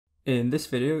In this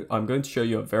video, I'm going to show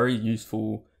you a very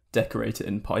useful decorator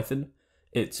in Python.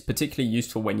 It's particularly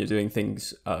useful when you're doing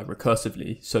things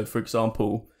recursively. So for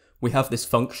example, we have this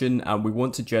function and we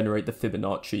want to generate the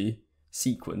Fibonacci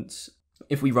sequence.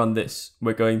 If we run this,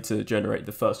 we're going to generate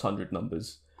the first 100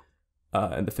 numbers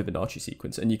in the Fibonacci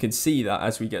sequence. And you can see that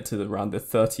as we get to around the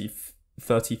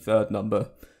 33rd number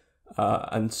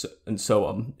and so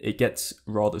on, it gets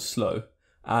rather slow.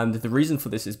 And the reason for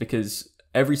this is because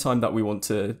every time that we want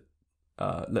to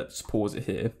let's pause it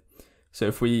here. So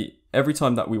every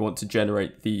time that we want to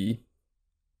generate the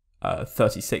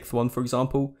 36th one, for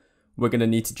example, we're going to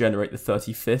need to generate the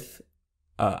 35th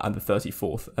and the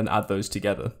 34th and add those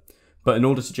together. But in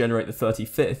order to generate the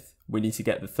 35th, we need to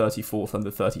get the 34th and the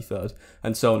 33rd,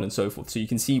 and so on and so forth. So you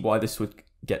can see why this would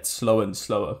get slower and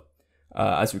slower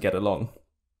as we get along.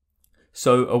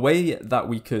 So a way that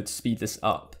we could speed this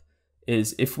up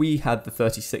is if we had the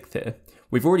 36th here.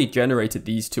 We've already generated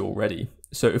these two already.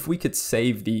 So if we could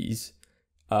save these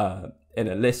in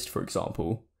a list, for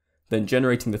example, then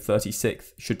generating the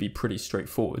 36th should be pretty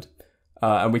straightforward.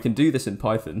 And we can do this in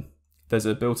Python. There's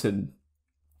a built-in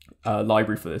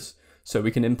library for this. So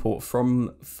we can import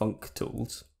from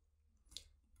functools,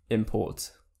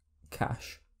 import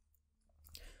cache.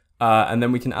 And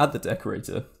then we can add the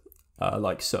decorator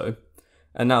like so.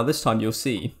 And now this time you'll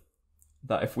see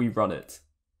that if we run it,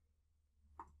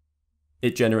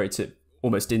 it generates it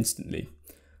almost instantly.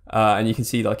 And you can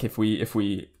see, like, if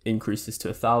we increase this to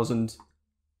 1,000,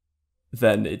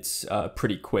 then it's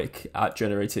pretty quick at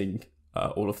generating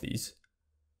all of these.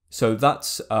 So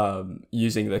that's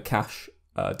using the cache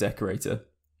decorator.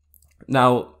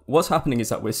 Now, what's happening is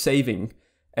that we're saving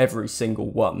every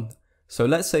single one. So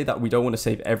let's say that we don't want to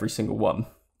save every single one.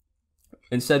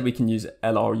 Instead, we can use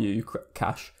LRU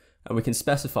cache, and we can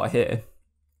specify here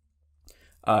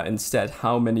instead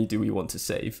how many do we want to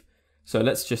save. So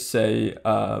let's just say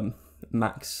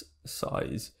max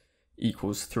size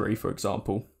equals 3, for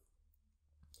example.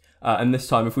 And this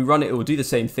time, if we run it, it will do the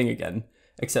same thing again,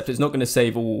 except it's not going to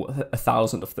save all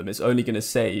 1,000 of them. It's only going to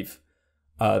save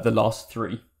the last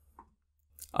 3.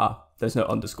 There's no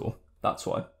underscore. That's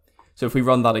why. So if we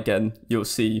run that again, you'll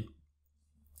see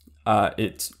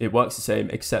it works the same,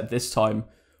 except this time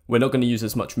we're not going to use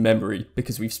as much memory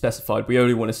because we've specified we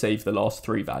only want to save the last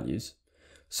 3 values.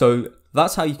 So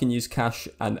that's how you can use cache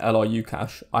and LRU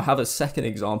cache. I have a second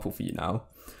example for you now.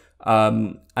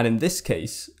 And in this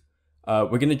case,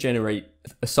 we're going to generate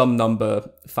a some number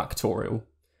factorial.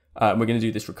 And we're going to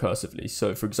do this recursively.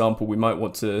 So for example, we might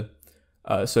want to,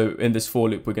 so in this for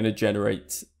loop, we're going to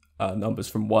generate numbers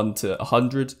from 1 to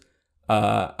 100.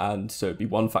 And so it'd be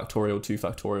 1 factorial, 2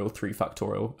 factorial, 3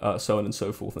 factorial, so on and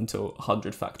so forth until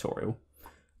 100 factorial.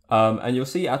 And you'll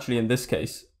see actually in this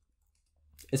case,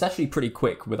 it's actually pretty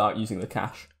quick without using the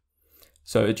cache.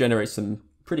 So it generates them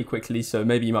pretty quickly. So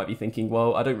maybe you might be thinking,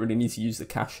 well, I don't really need to use the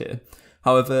cache here.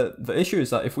 However, the issue is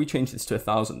that if we change this to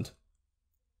 1,000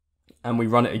 and we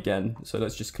run it again, so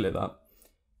let's just clear that.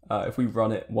 If we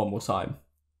run it one more time,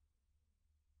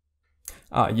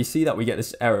 you see that we get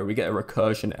this error, we get a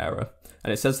recursion error,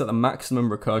 and it says that the maximum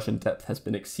recursion depth has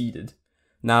been exceeded.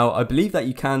 Now, I believe that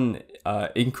you can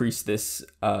increase this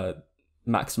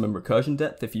maximum recursion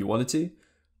depth if you wanted to,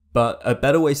 but a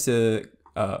better way to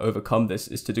overcome this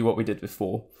is to do what we did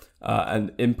before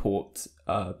and import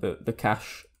the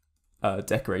cache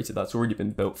decorator that's already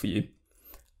been built for you.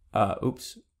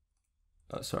 Import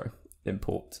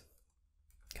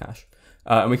cache.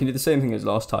 And we can do the same thing as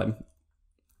last time.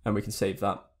 And we can save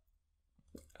that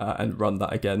and run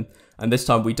that again. And this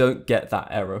time we don't get that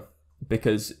error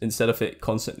because instead of it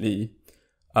constantly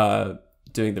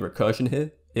doing the recursion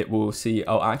here, it will see,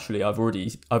 oh, actually, I've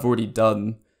already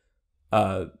done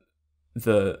I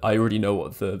already know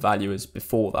what the value is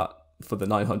before that for the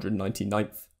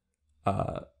 999th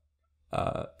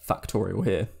factorial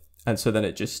here. And so then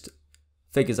it just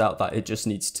figures out that it just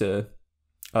needs to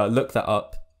look that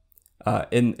up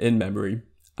in memory.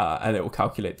 And it will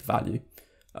calculate the value.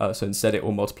 So instead it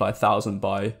will multiply 1,000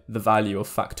 by the value of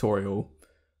factorial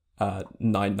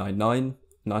 999,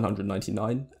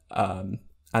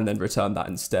 and then return that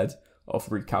instead of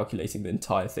recalculating the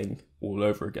entire thing all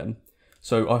over again.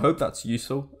 So I hope that's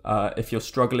useful. If you're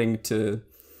struggling to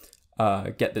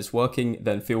get this working,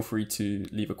 then feel free to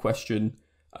leave a question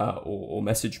or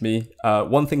message me.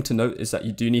 One thing to note is that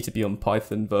you do need to be on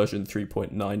Python version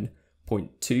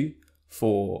 3.9.2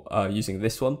 for using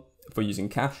this one, for using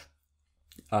cache.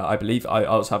 I believe I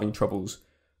was having troubles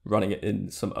running it in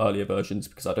some earlier versions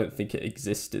because I don't think it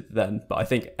existed then, but I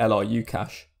think LRU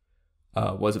cache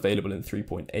was available in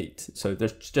 3.8. So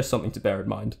there's just something to bear in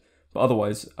mind. But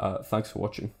otherwise, thanks for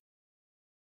watching.